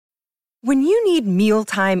When you need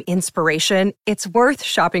mealtime inspiration, it's worth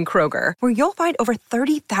shopping Kroger, where you'll find over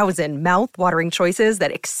 30,000 mouth-watering choices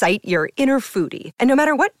that excite your inner foodie. And no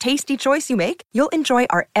matter what tasty choice you make, you'll enjoy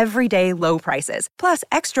our everyday low prices, plus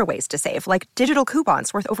extra ways to save, like digital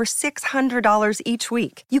coupons worth over $600 each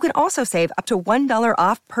week. You can also save up to $1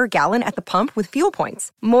 off per gallon at the pump with fuel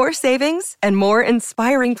points. More savings and more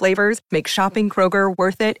inspiring flavors make shopping Kroger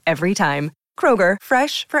worth it every time. Kroger,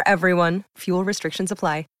 fresh for everyone. Fuel restrictions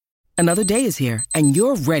apply. Another day is here, and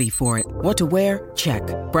you're ready for it. What to wear? Check.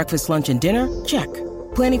 Breakfast, lunch, and dinner? Check.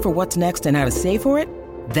 Planning for what's next and how to save for it?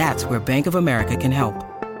 That's where Bank of America can help.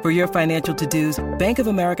 For your financial to-dos, Bank of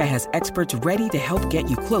America has experts ready to help get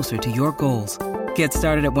you closer to your goals. Get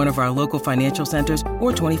started at one of our local financial centers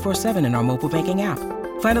or 24/7 in our mobile banking app.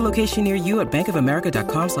 Find a location near you at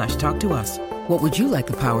bankofamerica.com/talktous. What would you like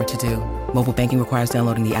the power to do? Mobile banking requires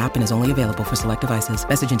downloading the app and is only available for select devices.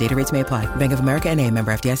 Message and data rates may apply. Bank of America N.A.,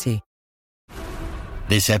 member FDIC.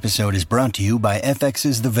 This episode is brought to you by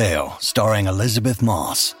FX's The Veil, starring Elizabeth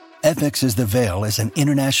Moss. FX's The Veil is an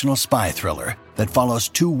international spy thriller that follows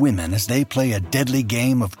two women as they play a deadly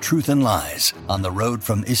game of truth and lies on the road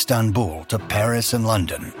from Istanbul to Paris and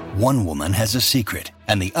London. One woman has a secret,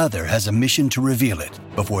 and the other has a mission to reveal it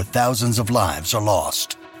before thousands of lives are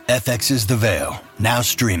lost. FX's The Veil, now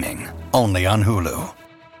streaming, only on Hulu.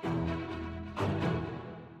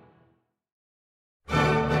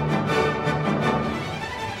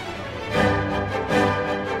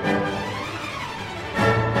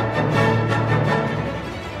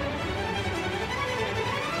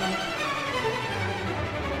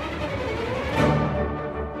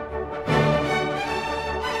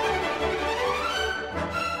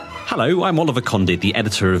 Hello, I'm Oliver Condit, the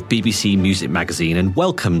editor of BBC Music Magazine, and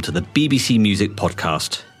welcome to the BBC Music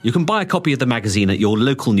Podcast. You can buy a copy of the magazine at your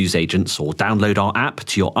local newsagents or download our app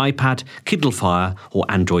to your iPad, Kindle Fire or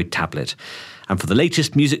Android tablet. And for the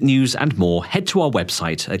latest music news and more, head to our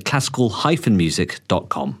website at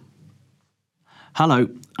classical-music.com. Hello,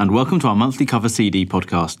 and welcome to our monthly cover CD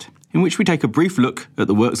podcast, in which we take a brief look at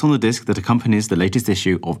the works on the disc that accompanies the latest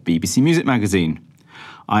issue of BBC Music Magazine.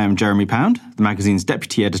 I am Jeremy Pound, the magazine's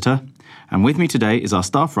deputy editor, and with me today is our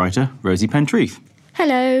staff writer, Rosie Pentreath.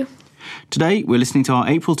 Hello. Today, we're listening to our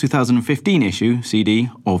April 2015 issue CD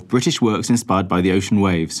of British works inspired by the ocean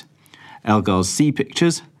waves, Elgar's Sea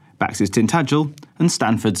Pictures, Bax's Tintagel, and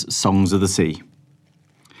Stanford's Songs of the Sea.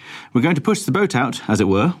 We're going to push the boat out, as it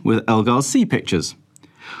were, with Elgar's Sea Pictures.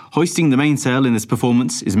 Hoisting the mainsail in this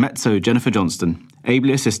performance is mezzo Jennifer Johnston,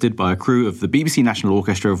 ably assisted by a crew of the BBC National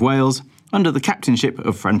Orchestra of Wales, under the captainship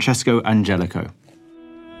of Francesco Angelico.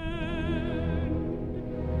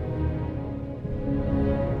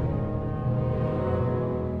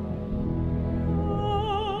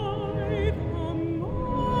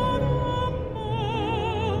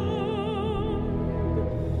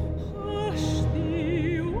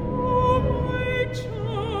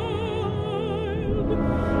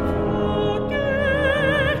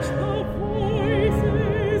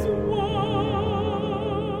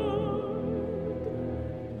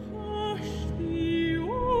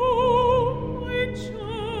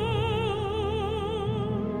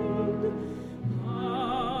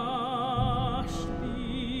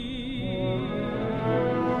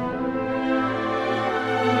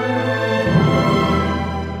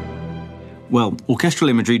 Well, orchestral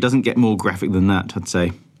imagery doesn't get more graphic than that, I'd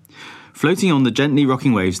say. Floating on the gently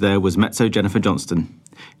rocking waves there was mezzo Jennifer Johnston,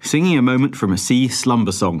 singing a moment from a sea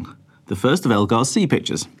slumber song, the first of Elgar's Sea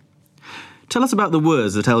Pictures. Tell us about the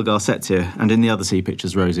words that Elgar sets here and in the other Sea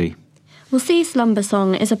Pictures, Rosie. Well, Sea Slumber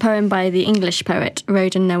Song is a poem by the English poet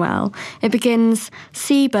Roden Noel. It begins,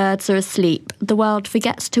 "Sea birds are asleep, the world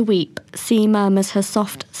forgets to weep, sea murmurs her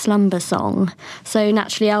soft slumber song." So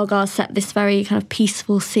naturally Elgar set this very kind of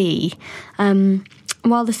peaceful sea.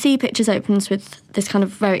 While the Sea Pictures opens with this kind of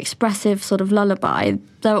very expressive sort of lullaby,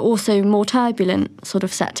 there are also more turbulent sort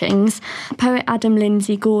of settings. Poet Adam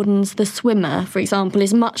Lindsay Gordon's The Swimmer, for example,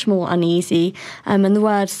 is much more uneasy, and the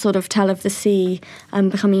words sort of tell of the sea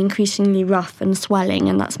becoming increasingly rough and swelling,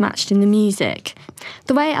 and that's matched in the music.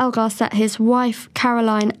 The way Elgar set his wife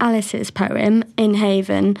Caroline Alice's poem, In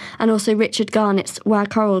Haven, and also Richard Garnett's Where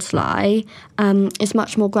Corals Lie, is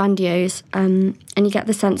much more grandiose, and you get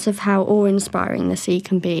the sense of how awe-inspiring the sea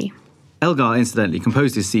can be. Elgar, incidentally,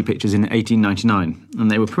 composed his Sea Pictures in 1899,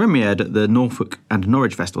 and they were premiered at the Norfolk and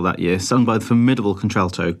Norwich Festival that year, sung by the formidable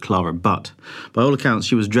contralto Clara Butt. By all accounts,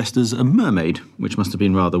 she was dressed as a mermaid, which must have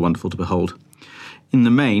been rather wonderful to behold. In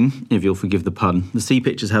the main, if you'll forgive the pun, the Sea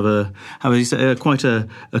Pictures have quite a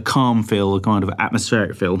calm feel, a kind of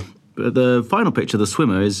atmospheric feel. But the final picture, The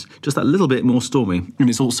Swimmer, is just that little bit more stormy, and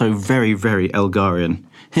it's also very, very Elgarian.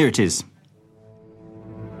 Here it is.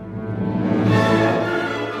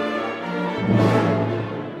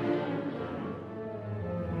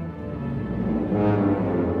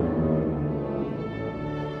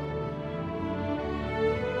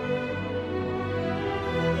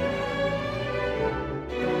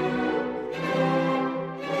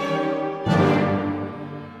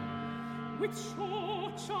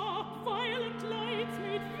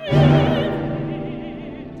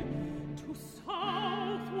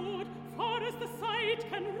 it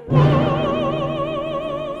can roam.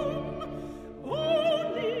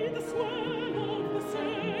 Only the swell of the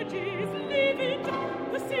surges leave it,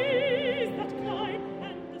 the seas that climb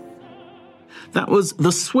and the surf. That was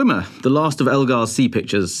The Swimmer, the last of Elgar's Sea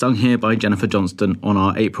Pictures, sung here by Jennifer Johnston on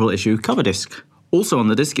our April issue cover disc. Also on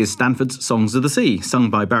the disc is Stanford's Songs of the Sea, sung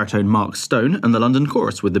by baritone Mark Stone and the London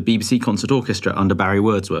Chorus with the BBC Concert Orchestra under Barry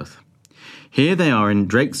Wordsworth. Here they are in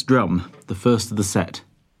Drake's Drum, the first of the set.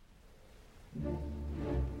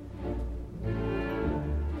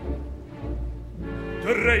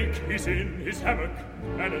 Drake is in his hammock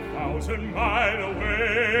and 1,000 miles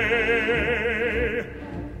away.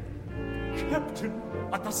 Captain,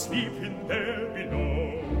 at the sleeping there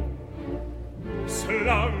below,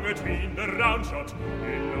 slung between the round shot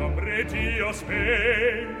in Nombre Dios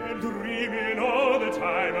Bay, dreaming all the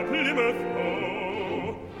time of Plymouth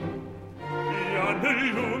Row. Yonder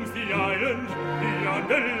looms the island,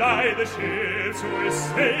 yonder lie the ships, we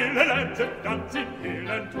sail the land of dancing hill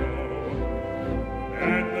and toe.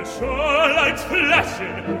 And the shore lights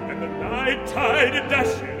flashing, and the night tide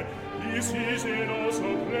dashing, he sees it all so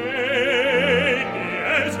plainly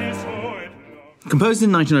as he saw it. Composed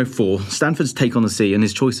in 1904, Stanford's take on the sea and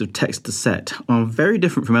his choice of text to set are very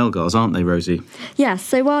different from Elgar's, aren't they, Rosie? Yes,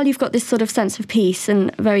 so while you've got this sort of sense of peace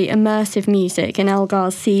and very immersive music in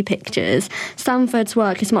Elgar's Sea Pictures, Stanford's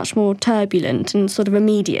work is much more turbulent and sort of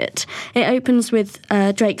immediate. It opens with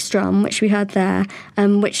Drake's Drum, which we heard there,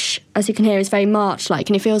 which, as you can hear, is very march-like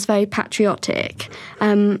and it feels very patriotic.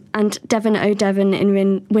 And Devon, oh Devon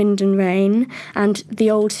in Wind and Rain and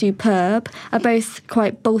The Old Superb are both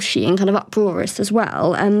quite bolshy and kind of uproarious as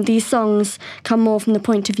well. These songs come more from the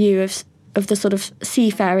point of view of the sort of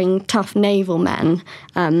seafaring, tough naval men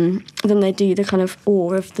than they do the kind of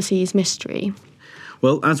awe of the sea's mystery.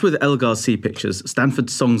 Well, as with Elgar's Sea Pictures,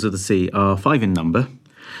 Stanford's Songs of the Sea are 5 in number.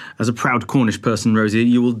 As a proud Cornish person, Rosie,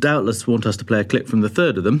 you will doubtless want us to play a clip from the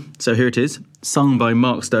third of them. So here it is, sung by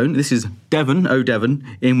Mark Stone. This is Devon, oh Devon,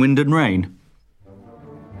 in Wind and Rain.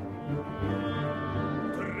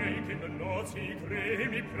 Drake in the North Sea,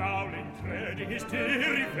 grimly prowling, treading his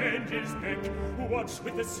dear revenge's neck. Watch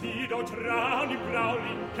with the sea, don't drown him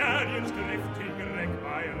growling, galleons drifting wreck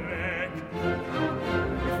by wreck.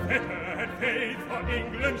 Fetter and faith for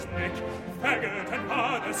England's neck, faggot and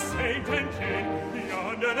father, saint and king,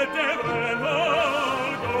 yonder the devil and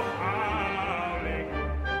all go howling.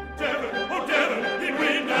 Devon, oh Devon, in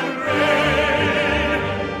wind and rain.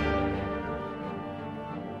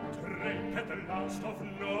 Drake at the last of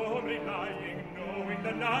nobly lying, knowing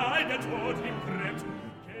the night that toward him crept.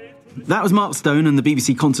 That was Mark Stone and the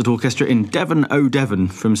BBC Concert Orchestra in Devon, oh Devon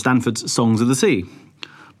from Stanford's Songs of the Sea.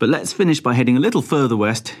 But let's finish by heading a little further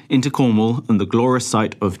west into Cornwall and the glorious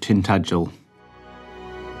site of Tintagel.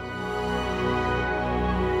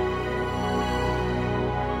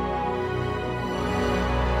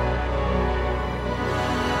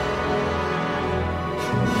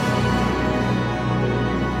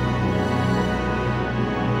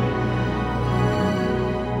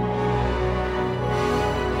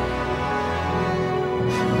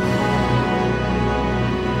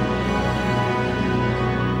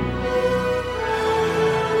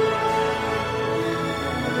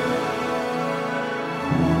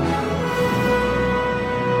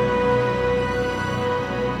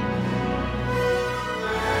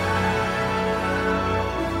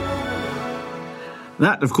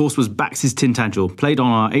 That, of course, was Bax's Tintagel, played on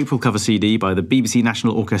our April cover CD by the BBC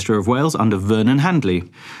National Orchestra of Wales under Vernon Handley.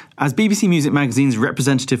 As BBC Music Magazine's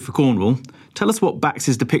representative for Cornwall, tell us what Bax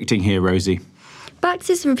is depicting here, Rosie. Bax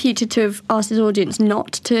is reputed to have asked his audience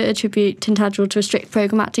not to attribute Tintagel to a strict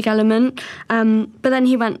programmatic element, but then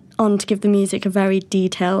he went on to give the music a very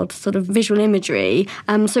detailed sort of visual imagery.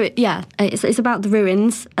 It's about the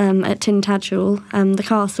ruins at Tintagel, the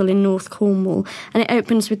castle in North Cornwall, and it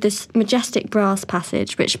opens with this majestic brass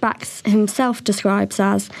passage, which Bax himself describes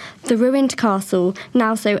as the ruined castle,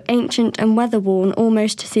 now so ancient and weather-worn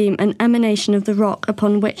almost to seem an emanation of the rock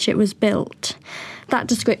upon which it was built. That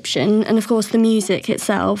description, and of course the music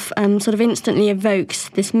itself, sort of instantly evokes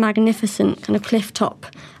this magnificent kind of cliff top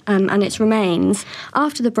and its remains.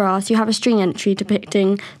 After the brass, you have a string entry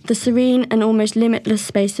depicting the serene and almost limitless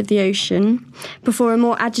space of the ocean, before a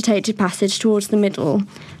more agitated passage towards the middle.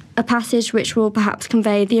 a passage which will perhaps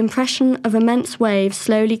convey the impression of immense waves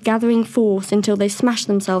slowly gathering force until they smash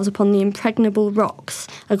themselves upon the impregnable rocks,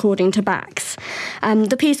 according to Bax.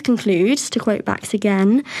 The piece concludes, to quote Bax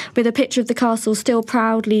again, with a picture of the castle still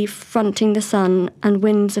proudly fronting the sun and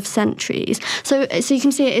winds of centuries. So you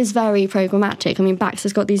can see it is very programmatic. I mean, Bax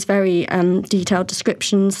has got these very detailed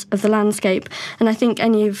descriptions of the landscape, and I think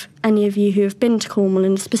any of you who have been to Cornwall,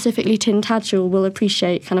 and specifically Tintagel, will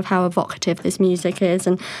appreciate kind of how evocative this music is,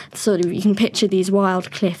 and sort of you can picture these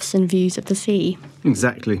wild cliffs and views of the sea.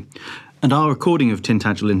 Exactly. And our recording of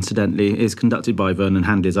Tintagel, incidentally, is conducted by Vernon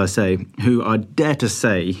Handy, as I say, who I dare to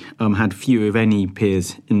say had few, if any,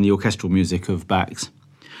 peers in the orchestral music of Bax.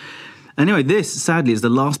 Anyway, this, sadly, is the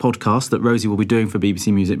last podcast that Rosie will be doing for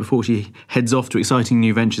BBC Music before she heads off to exciting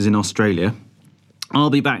new ventures in Australia. I'll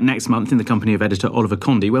be back next month in the company of editor Oliver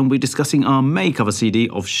Condy when we'll be discussing our May cover CD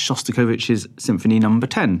of Shostakovich's Symphony No.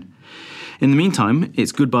 10. In the meantime,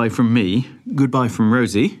 it's goodbye from me, goodbye from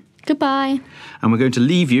Rosie. Goodbye. And we're going to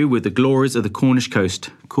leave you with the glories of the Cornish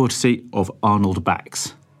coast, courtesy of Arnold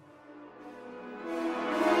Bax.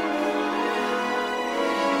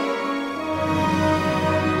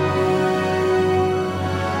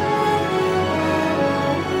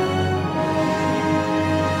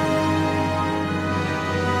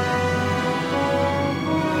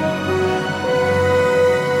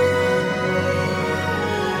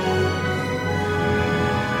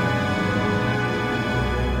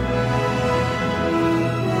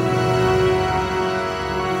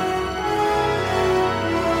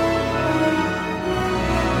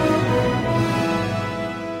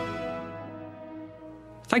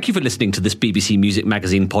 Thank you for listening to this BBC Music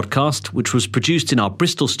Magazine podcast, which was produced in our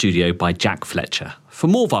Bristol studio by Jack Fletcher. For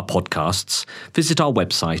more of our podcasts, visit our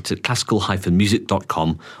website at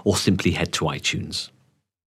classical-music.com or simply head to iTunes.